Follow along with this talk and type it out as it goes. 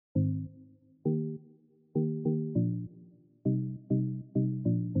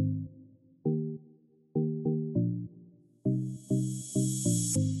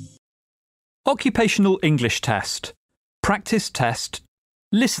Occupational English Test, Practice Test,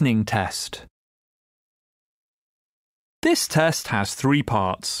 Listening Test. This test has 3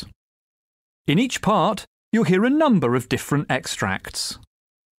 parts. In each part, you'll hear a number of different extracts.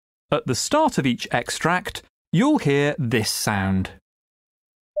 At the start of each extract, you'll hear this sound.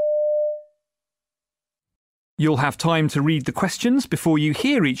 You'll have time to read the questions before you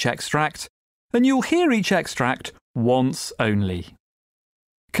hear each extract, and you'll hear each extract once only.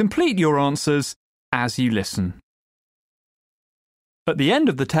 Complete your answers as you listen. At the end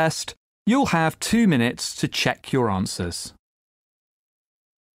of the test, you'll have 2 minutes to check your answers.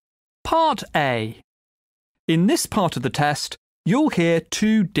 Part A. In this part of the test, you'll hear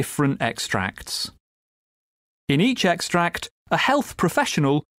 2 different extracts. In each extract, a health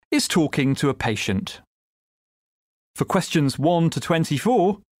professional is talking to a patient. For questions 1 to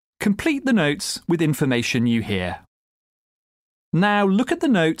 24, complete the notes with information you hear. Now look at the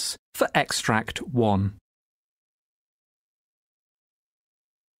notes for extract 1.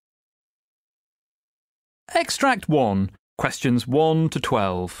 Extract 1, questions 1 to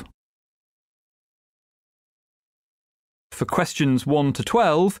 12. For questions 1 to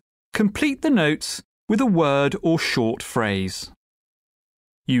 12, complete the notes with a word or short phrase.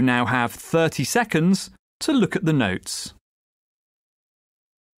 You now have 30 seconds to look at the notes.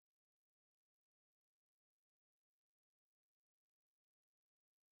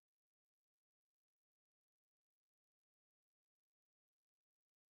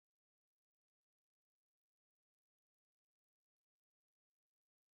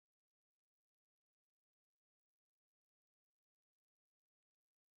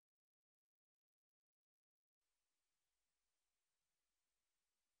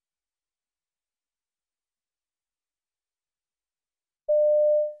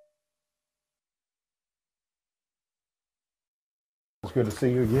 It's good to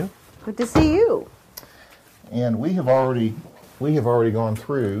see you again. Good to see you. And we have already gone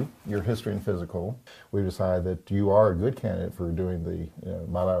through your history and physical. We've decided that you are a good candidate for doing the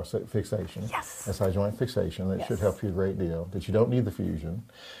bilateral fixation, Yes. SI joint fixation. That Yes. should help you a great deal. That you don't need the fusion,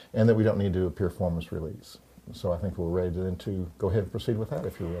 and that we don't need to do a piriformis release. So I think we're ready to go ahead and proceed with that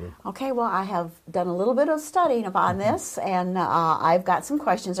if you're ready. Okay, well, I have done a little bit of studying on this, and I've got some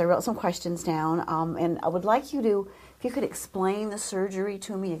questions. I wrote some questions down, and I would like you to, if you could explain the surgery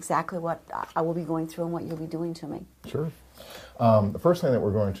to me, exactly what I will be going through and what you'll be doing to me. Sure. The first thing that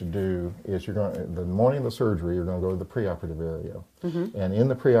we're going to do is the morning of the surgery, you're going to go to the preoperative area. And in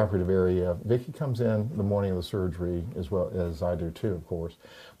the preoperative area, Vicki comes in the morning of the surgery, as well as I do too, of course.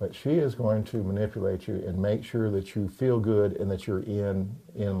 But she is going to manipulate you and make sure that you feel good and that you're in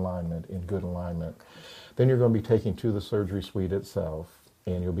alignment, in good alignment. Then you're going to be taken to the surgery suite itself,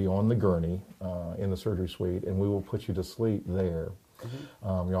 and you'll be on the gurney in the surgery suite, and we will put you to sleep there.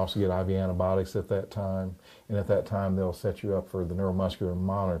 You also get IV antibiotics at that time, and at that time they'll set you up for the neuromuscular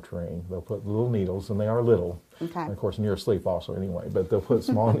monitoring. They'll put little needles, and they are little, Okay. and of course, and you're asleep also anyway, but they'll put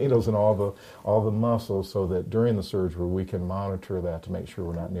small needles in all the muscles so that during the surgery we can monitor that to make sure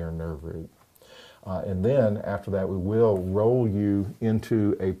we're not near a nerve root. And then after that we will roll you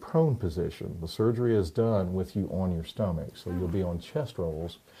into a prone position. The surgery is done with you on your stomach, so you'll be on chest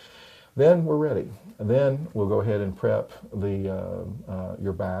rolls. Then we're ready. And then we'll go ahead and prep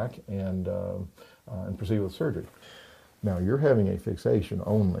your back and proceed with surgery. Now you're having a fixation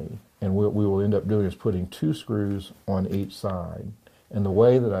only, and what we will end up doing is putting 2 screws on each side. And the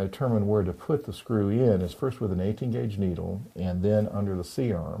way that I determine where to put the screw in is first with an 18-gauge needle, and then under the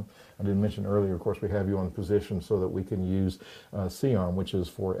C-arm. I didn't mention earlier, of course, we have you on position so that we can use C-arm, which is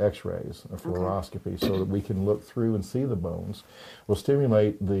for x-rays, or fluoroscopy, so that we can look through and see the bones. We'll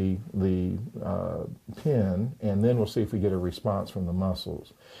stimulate the pin, and then we'll see if we get a response from the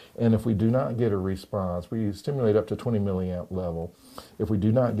muscles. And if we do not get a response, we stimulate up to 20 milliamp level. If we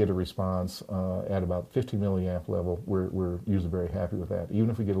do not get a response at about 50 milliamp level, we're usually very happy with that,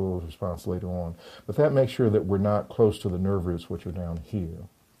 even if we get a little response later on. But that makes sure that we're not close to the nerve roots, which are down here.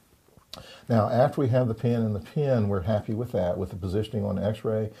 Now, after we have the pin in the pin, we're happy with that, with the positioning on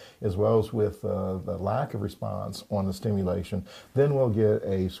x-ray, as well as with the lack of response on the stimulation. Then we'll get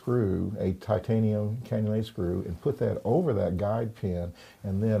a screw, a titanium cannulated screw, and put that over that guide pin,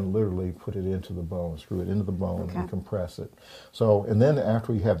 and then literally put it into the bone, screw it into the bone, and compress it. So, and then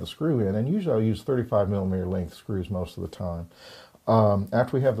after we have the screw in, and usually I'll use 35 millimeter length screws most of the time.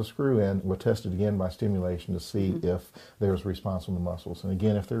 After we have the screw in, we'll test it again by stimulation to see if there's response from the muscles. And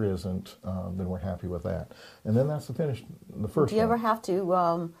again, if there isn't, then we're happy with that. And then that's the first one. Do you ever have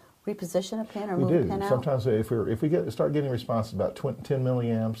to reposition a pin or move a pin out? Sometimes if we start getting responses about 10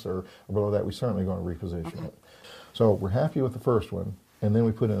 milliamps or below that, we're certainly going to reposition it. So we're happy with the first one. and then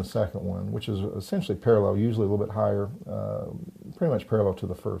we put in a second one, which is essentially parallel, usually a little bit higher, pretty much parallel to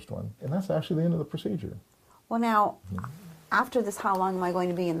the first one. And that's actually the end of the procedure. Well, now, after this, how long am I going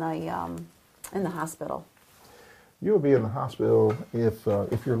to be in the hospital? You'll be in the hospital if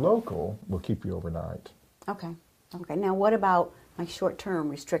you're local. We'll keep you overnight. Okay. Okay. Now, what about my short-term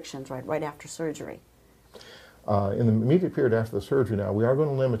restrictions right after surgery? In the immediate period after the surgery, now, we are going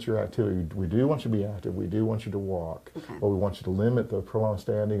to limit your activity. We do want you to be active. We do want you to walk. Okay. But we want you to limit the prolonged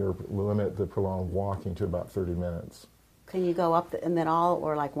standing or limit the prolonged walking to about 30 minutes. Can you go up and then all,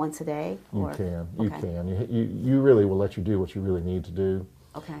 or like once a day? You or? can. Okay. You can. You really will let you do what you really need to do.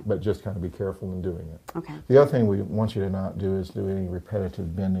 Okay. But just kind of be careful in doing it. Okay. The other thing we want you to not do is do any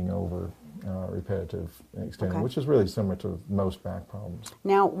repetitive bending over, repetitive extending, Okay. which is really similar to most back problems.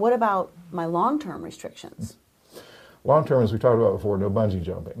 Now, what about my long-term restrictions? Long term, as we talked about before, no bungee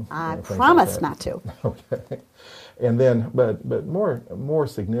jumping. I things like promise that. not to. Okay. And then, but more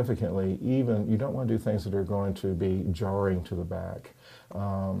significantly, even you don't want to do things that are going to be jarring to the back.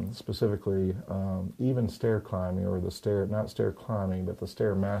 Specifically, even stair climbing or not stair climbing, but the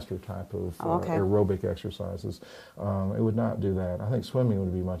stair master type of aerobic exercises. It would not do that. I think swimming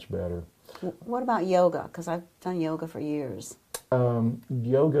would be much better. What about yoga? Because I've done yoga for years.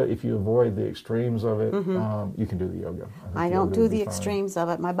 Yoga, if you avoid the extremes of it, you can do the yoga. I don't do the extremes of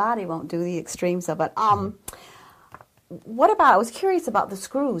it. My body won't do the extremes of it. What about, I was curious about the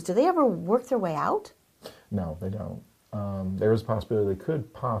screws. Do they ever work their way out? No, they don't. There is a possibility they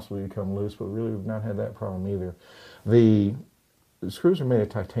could possibly become loose, but really we've not had that problem either. The screws are made of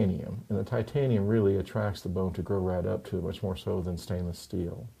titanium, and the titanium really attracts the bone to grow right up to it, much more so than stainless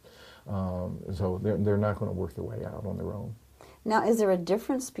steel. So they're not going to work their way out on their own. Now, is there a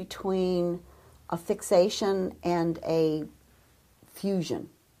difference between a fixation and a fusion?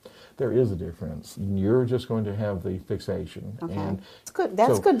 There is a difference. You're just going to have the fixation. Okay. And that's good.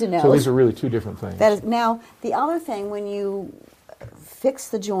 That's good to know. So these are really two different things. That is, now, the other thing, when you fix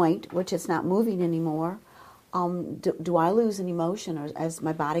the joint, which it's not moving anymore, do I lose any motion, or is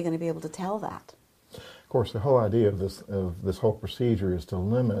my body going to be able to tell that? Of course, the whole idea of this whole procedure is to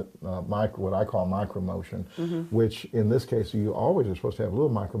limit what I call micromotion, which in this case you always are supposed to have a little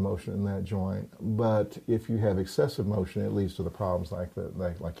micromotion in that joint. But if you have excessive motion, it leads to the problems like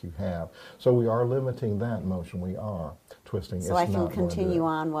you have. So we are limiting that motion. We are twisting. So I can continue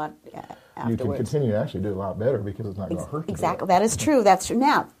on afterwards. You can continue to actually do a lot better because it's not going to hurt you. Exactly. That is true. That's true.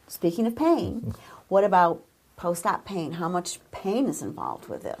 Now, speaking of pain, what about post-op pain? How much pain is involved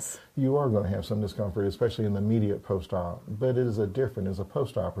with this? You are going to have some discomfort, especially in the immediate post-op, but it is a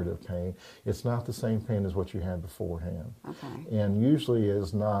post-operative pain. It's not the same pain as what you had beforehand. Okay. And usually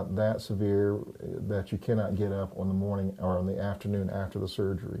is not that severe that you cannot get up on the morning or in the afternoon after the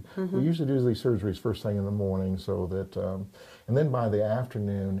surgery. We usually do these surgeries first thing in the morning so that, and then by the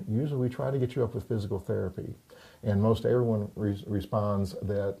afternoon, usually we try to get you up with physical therapy. And most everyone responds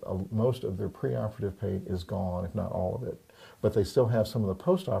that most of their preoperative pain is gone, if not all of it. But they still have some of the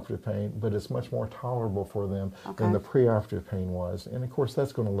postoperative pain, but it's much more tolerable for them than the preoperative pain was. And of course,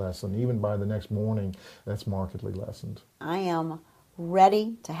 that's going to lessen. Even by the next morning, that's markedly lessened. I am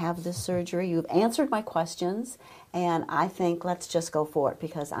ready to have this surgery. You've answered my questions, and I think let's just go for it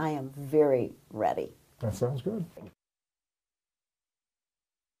because I am very ready. That sounds good.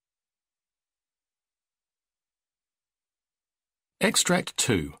 Extract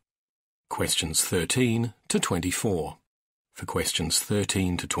 2. Questions 13 to 24. For questions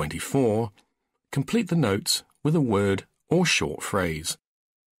 13 to 24, complete the notes with a word or short phrase.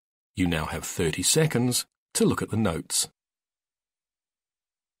 You now have 30 seconds to look at the notes.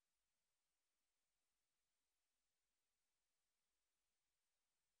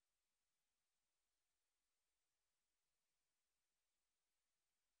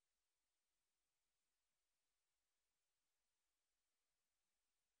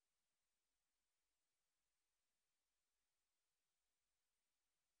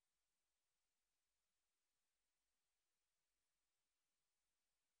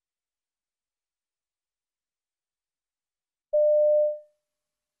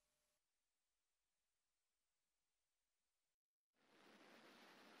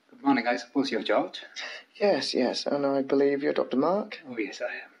 Good morning, I suppose you're George? Yes, and I believe you're Dr. Mark? Oh, yes, I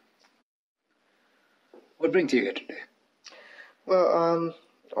am. What brings you here today? Well,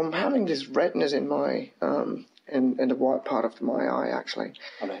 I'm having this redness in my, in the white part of my eye, actually.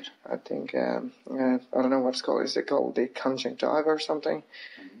 All right. I think, I don't know what it's called. Is it called the conjunctiva or something?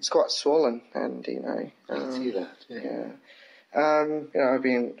 It's quite swollen, and, I can see that, yeah. I've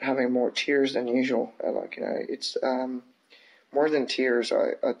been having more tears than usual. It's more than tears,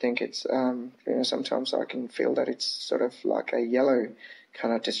 I think it's, sometimes I can feel that it's sort of like a yellow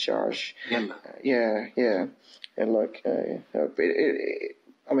kind of discharge. Yellow? Yeah. And like,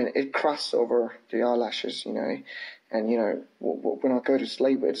 it crusts over the eyelashes, and, when I go to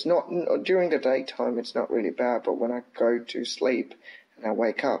sleep, it's not, during the daytime, it's not really bad, but when I go to sleep and I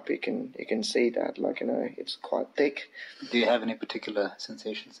wake up, you can see that, it's quite thick. Do you have any particular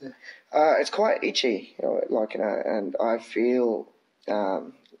sensations there? It's quite itchy, and I feel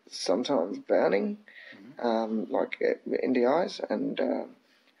sometimes burning, in the eyes, and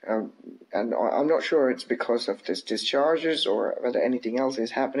I'm not sure it's because of this discharges or whether anything else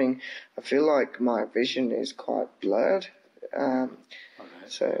is happening. I feel like my vision is quite blurred.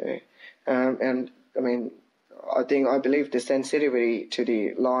 So, and I believe the sensitivity to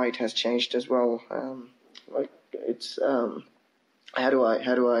the light has changed as well. It's how do I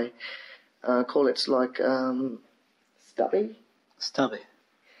call it? It's like stubby. Stubby.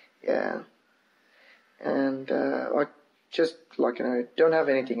 Yeah. And I just don't have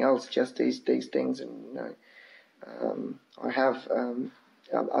anything else, just these things, and I have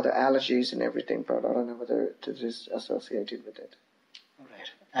other allergies and everything, but I don't know whether it is associated with it. All right.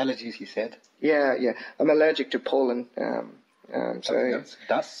 Allergies, you said? Yeah. I'm allergic to pollen. Something else?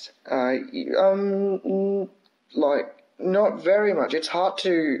 Dust? Not very much. It's hard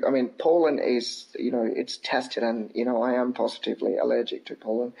to, pollen is, it's tested, and, I am positively allergic to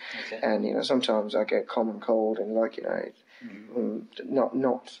pollen. Okay. And, sometimes I get common cold and not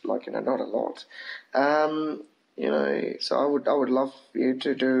not a lot. So I would love you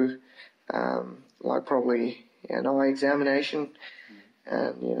to do, probably an eye examination,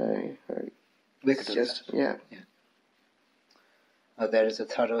 and, we could do just, that. Yeah. There is a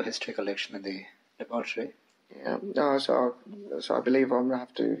thorough history collection in the laboratory. Yeah. No, so I believe I'm going to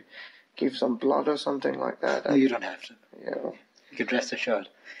have to give some blood or something like that. No, you don't have to. Yeah. You could rest assured.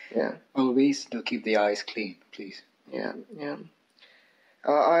 Yeah. Always do keep the eyes clean, please. Yeah.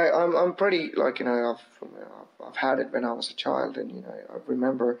 I'm pretty, I've had it when I was a child, and, I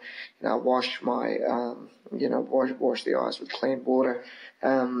remember, I washed my, wash the eyes with clean water.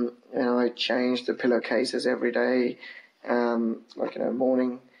 I change the pillowcases every day,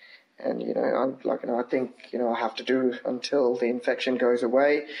 morning. And, I think, I have to do until the infection goes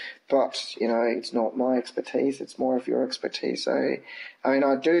away. But, it's not my expertise. It's more of your expertise. So, I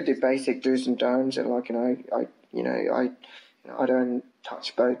do the basic do's and don'ts, and, I don't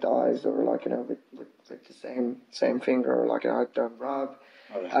touch both eyes, or, with the same finger, or, I don't rub.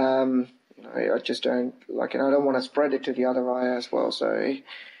 Right. I just don't, I don't want to spread it to the other eye as well. So,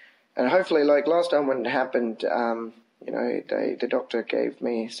 and hopefully, last time when it happened, the doctor gave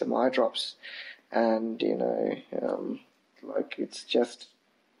me some eye drops, and it's just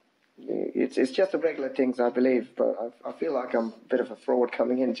the regular things, I believe. But I feel like I'm a bit of a fraud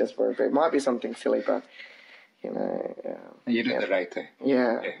coming in just for a bit. It might be something silly, but you did the right thing.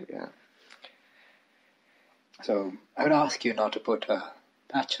 Yeah. So I would ask you not to put a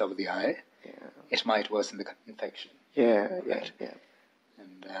patch over the eye. Yeah. It might worsen the infection. Yeah.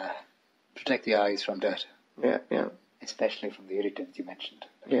 And protect the eyes from dirt. Yeah. Especially from the irritants you mentioned.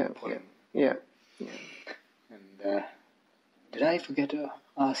 Yeah. And did I forget to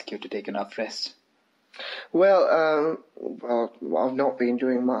ask you to take enough rest? Well, I've not been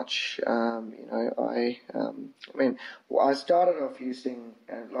doing much. I started off using,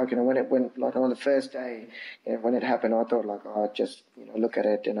 when it went, on the first day, when it happened, I thought, I'd just, look at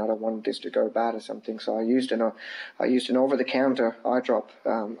it, and I don't want this to go bad or something. So I used an over-the-counter eye drop.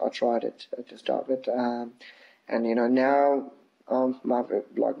 I tried it to start with, and now. My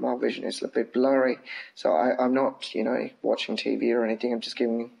vision is a bit blurry, so I'm not, watching TV or anything. I'm just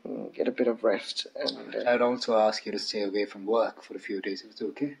get a bit of rest. And I'd also ask you to stay away from work for a few days, if it's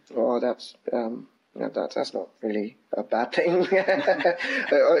okay. Oh, that's not really a bad thing.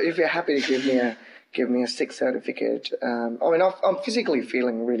 If you're happy to give me a sick certificate. I'm physically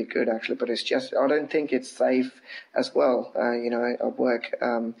feeling really good, actually, but it's just, I don't think it's safe as well. I work,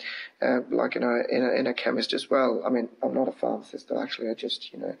 in a chemist as well. I'm not a pharmacist, though, actually. I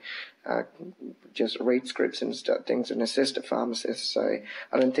just, just read scripts and things and assist a pharmacist. So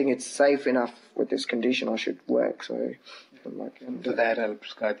I don't think it's safe enough with this condition. I should work. So, for that, I'll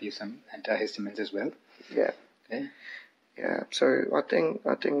prescribe you some antihistamines as well. Yeah. Okay. Yeah, so I think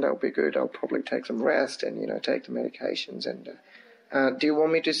that'll be good. I'll probably take some rest and, take the medications. And do you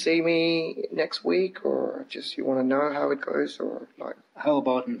want me to see me next week, or just you want to know how it goes, or How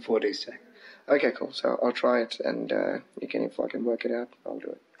about in 4 days' time? Okay, cool. So I'll try it, and if I can work it out, I'll do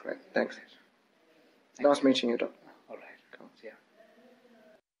it. Great, thanks. Nice meeting you, Doc. All right, cool. Yeah.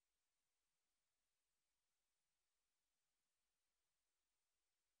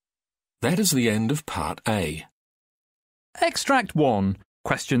 That is the end of Part A. Extract 1,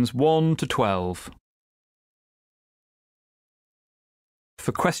 questions 1 to 12.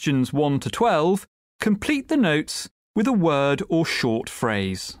 For questions 1 to 12, complete the notes with a word or short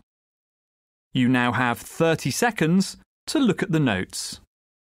phrase. You now have 30 seconds to look at the notes.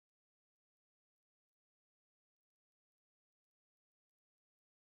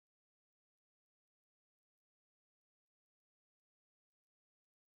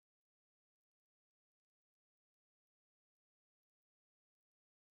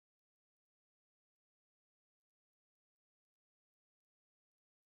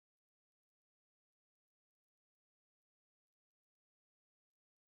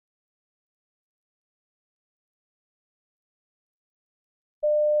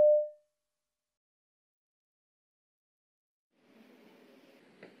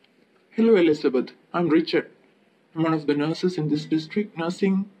 Hello, Elizabeth. I'm Richard. I'm one of the nurses in this district,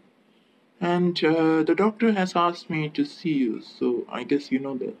 nursing, and the doctor has asked me to see you, so I guess you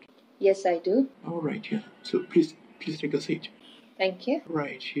know that. Yes, I do. All right, yeah. So please take a seat. Thank you.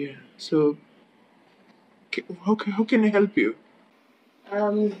 Right, yeah. So, how can I help you?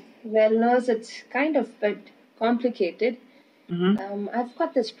 Well, nurse, it's kind of a bit complicated. Mm-hmm. I've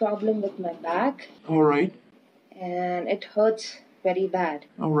got this problem with my back, All right. and it hurts very bad.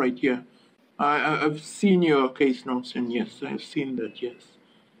 All right, yeah. I've seen your case notes, and yes, I've seen that, yes.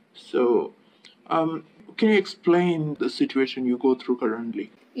 So, can you explain the situation you go through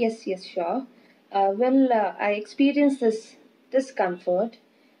currently? Yes, sure. I experience this discomfort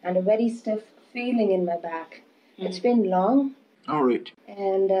and a very stiff feeling in my back. It's been long, All right.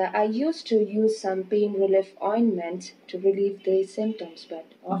 and I used to use some pain relief ointment to relieve the symptoms, but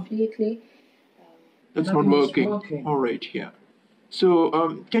off lately, That's not working. All right, yeah.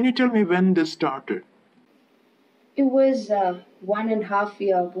 So, can you tell me when this started? it was 1.5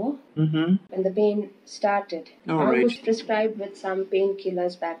 years ago Mm-hmm. when the pain started. All I right. was prescribed with some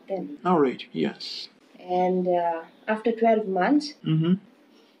painkillers back then. All right, yes. And after 12 months, Mm-hmm.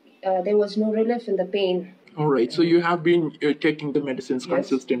 there was no relief in the pain. All right, so you have been taking the medicines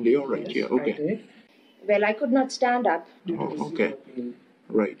consistently. All right, yeah, okay. Well, I could not stand up, Oh, okay.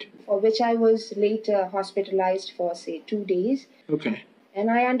 Right. for which I was later hospitalized for, say, 2 days. Okay. And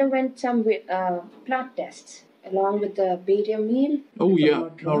I underwent some blood tests along with the barium meal. Oh, yeah.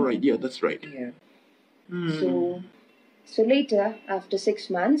 All right, yeah, that's right. So later, after 6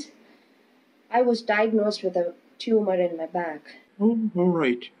 months, I was diagnosed with a tumor in my back, Oh, all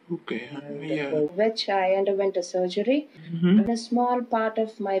right. Okay. Yeah. for which I underwent a surgery. Mm-hmm. And a small part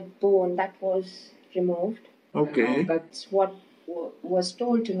of my bone that was removed. Okay. That's what was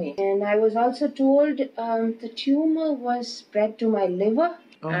told to me. And I was also told the tumor was spread to my liver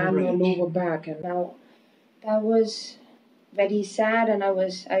All and my right. lower back. And now that was very sad, and I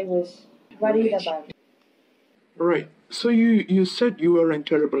was worried about it. All right. So you said you were in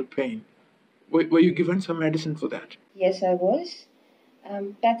terrible pain. Were you given some medicine for that? Yes, I was.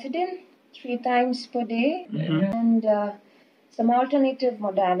 Pethidine 3 times per day, and some alternative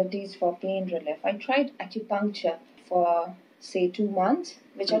modalities for pain relief. I tried acupuncture for, say, 2 months,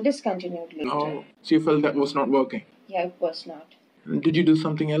 which I discontinued later. Oh, so you felt that was not working. Yeah, it was not. Did you do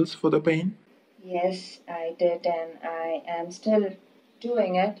something else for the pain? Yes, I did, and I am still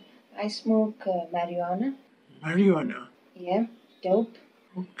doing it. I smoke marijuana. Marijuana. Yeah, dope.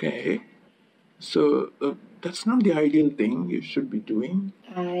 Okay. So that's not the ideal thing you should be doing.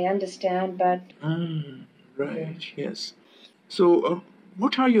 I understand, but Right, yes. So,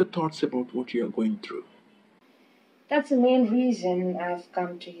 what are your thoughts about what you are going through? that's the main reason I've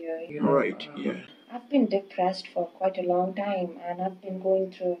come to you. Right, yeah. I've been depressed for quite a long time, and I've been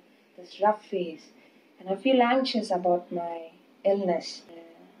going through this rough phase, and I feel anxious about my illness.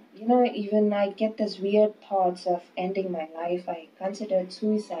 Even I get these weird thoughts of ending my life. I considered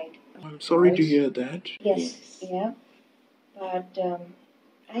suicide. I'm sorry to hear that. Yes, yeah. But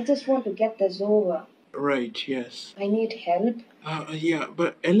I just want to get this over. Right, yes. I need help. Yeah,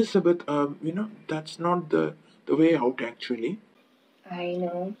 but Elizabeth, that's not the way out actually. I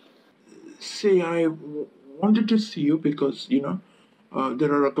know. See, I wanted to see you because,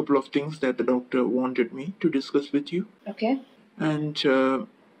 there are a couple of things that the doctor wanted me to discuss with you. Okay. And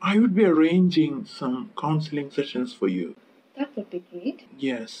I would be arranging some counseling sessions for you. That would be great.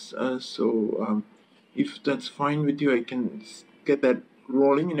 Yes, so if that's fine with you, I can get that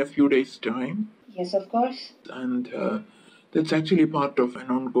rolling in a few days' time. Yes, of course. And that's actually part of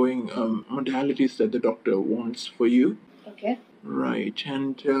an ongoing modalities that the doctor wants for you. Okay. Right,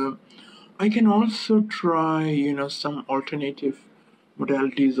 and I can also try, some alternative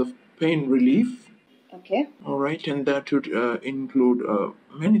modalities of pain relief. Okay. All right, and that would include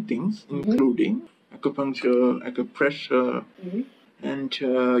many things, including acupuncture, acupressure, and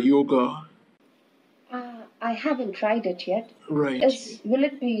yoga. I haven't tried it yet. Right. Will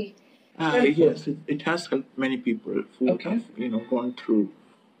it be helpful? Yes, it has helped many people who have gone through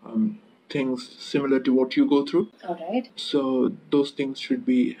things similar to what you go through. All right. So those things should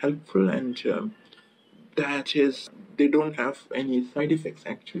be helpful, and that is, they don't have any side effects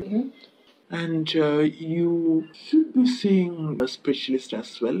actually. And you should be seeing a specialist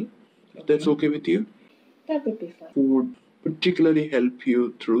as well, if that's okay with you. That would be fine. Who would particularly help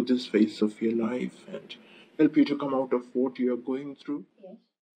you through this phase of your life and help you to come out of what you are going through. Yes.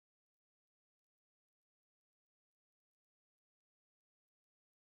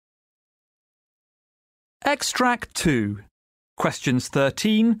 Extract 2, questions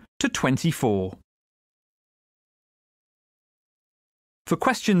 13 to 24. For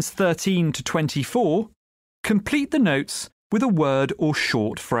questions 13 to 24, complete the notes with a word or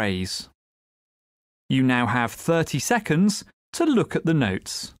short phrase. You now have 30 seconds to look at the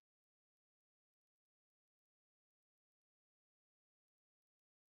notes.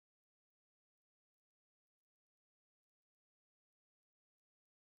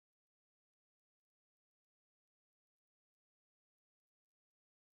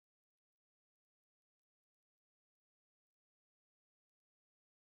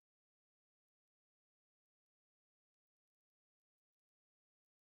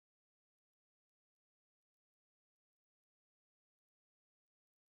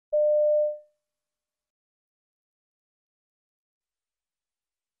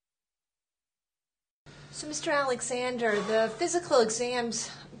 So, Mr. Alexander, the physical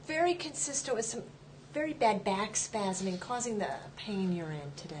exam's very consistent with some very bad back spasming causing the pain you're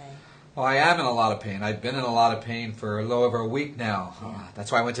in today. Well, I am in a lot of pain. I've been in a lot of pain for a little over a week now.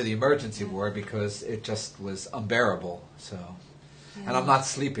 That's why I went to the emergency ward, because it just was unbearable. So, and I'm not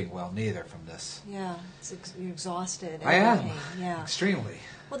sleeping well neither from this. Yeah, you're exhausted. I am. Pain. Yeah. Extremely.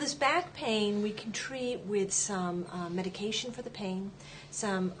 Well, this back pain we can treat with some medication for the pain,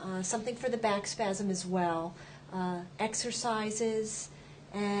 something for the back spasm as well, exercises,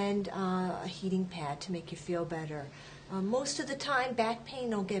 and a heating pad to make you feel better. Most of the time, back pain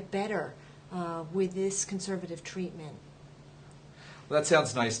will get better with this conservative treatment. Well, that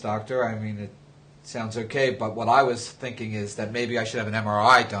sounds nice, doctor. I mean, it sounds okay, but what I was thinking is that maybe I should have an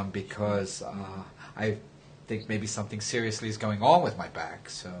MRI done, because I think maybe something seriously is going on with my back.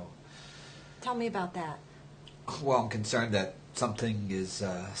 So, tell me about that. Well, I'm concerned that something is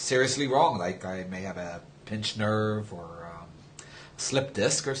seriously wrong, like I may have a pinched nerve or a slip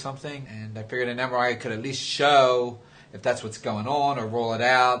disc or something, and I figured an MRI could at least show if that's what's going on, or rule it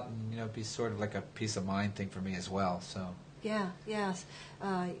out, and it'd be sort of like a peace of mind thing for me as well. So. Yes.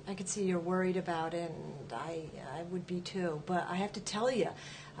 I could see you're worried about it, and I would be too. But I have to tell you,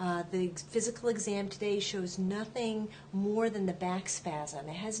 the physical exam today shows nothing more than the back spasm.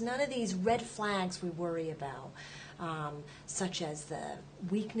 It has none of these red flags we worry about, such as the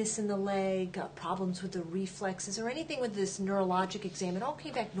weakness in the leg, problems with the reflexes, or anything with this neurologic exam. It all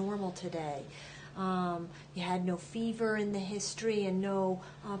came back normal today. You had no fever in the history and no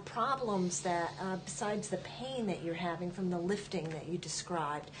problems that besides the pain that you're having from the lifting that you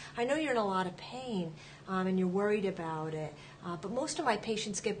described. I know you're in a lot of pain and you're worried about it, but most of my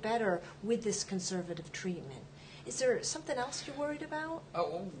patients get better with this conservative treatment. Is there something else you're worried about?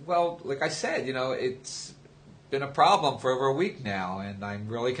 Well, like I said, it's been a problem for over a week now, and I'm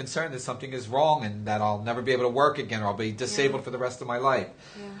really concerned that something is wrong and that I'll never be able to work again, or I'll be disabled for the rest of my life.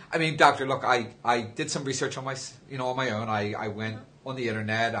 Yeah. I mean, doctor, look, I did some research on on my own. I went on the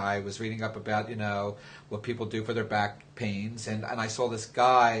internet. I was reading up about, what people do for their back pains, and I saw this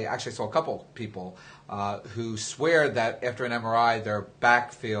guy, actually I saw a couple people who swear that after an MRI their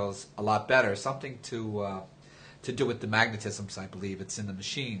back feels a lot better, something to do with the magnetisms, I believe. It's in the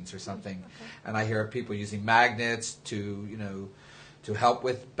machines or something. Okay. And I hear of people using magnets to help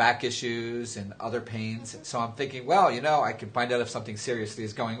with back issues and other pains. So I'm thinking, well, I can find out if something seriously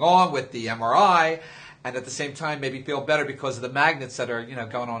is going on with the MRI, and at the same time maybe feel better because of the magnets that are,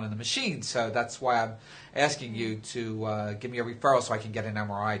 going on in the machine. So that's why I'm asking you to give me a referral so I can get an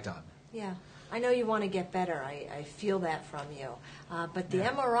MRI done. Yeah. I know you want to get better. I feel that from you. But the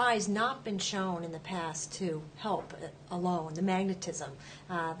MRI has not been shown in the past to help alone, the magnetism.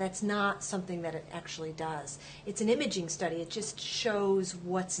 That's not something that it actually does. It's an imaging study. It just shows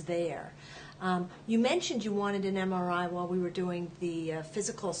what's there. You mentioned you wanted an MRI while we were doing the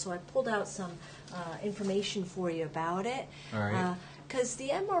physical, so I pulled out some information for you about it. All right. Because the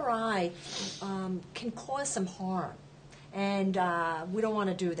MRI can cause some harm. And we don't want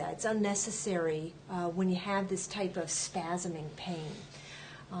to do that. It's unnecessary when you have this type of spasming pain.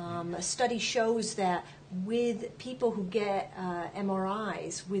 A study shows that with people who get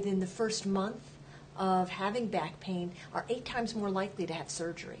MRIs within the first month of having back pain are 8 times more likely to have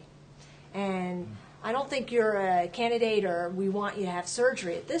surgery. And I don't think you're a candidate or we want you to have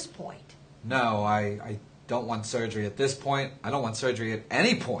surgery at this point. No, I don't want surgery at this point. I don't want surgery at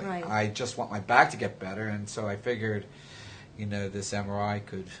any point. Right. I just want my back to get better, and so I figured, this MRI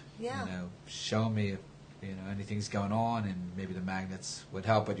could, show me if, anything's going on, and maybe the magnets would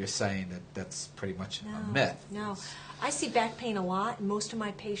help. But you're saying that that's pretty much a myth. No. I see back pain a lot, and most of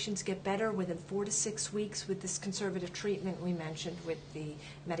my patients get better within 4 to 6 weeks with this conservative treatment we mentioned with the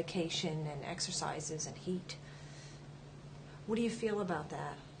medication and exercises and heat. What do you feel about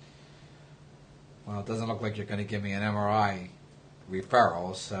that? Well, it doesn't look like you're going to give me an MRI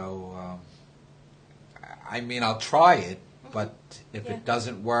referral, so I'll try it, but if it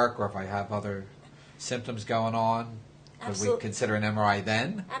doesn't work or if I have other symptoms going on, could we consider an MRI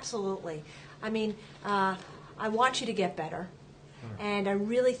then? Absolutely. I want you to get better, and I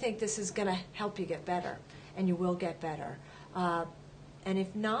really think this is going to help you get better, and you will get better. And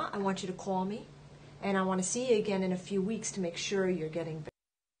if not, I want you to call me, and I want to see you again in a few weeks to make sure you're getting better.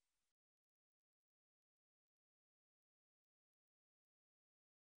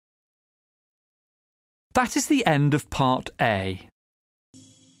 That is the end of Part A.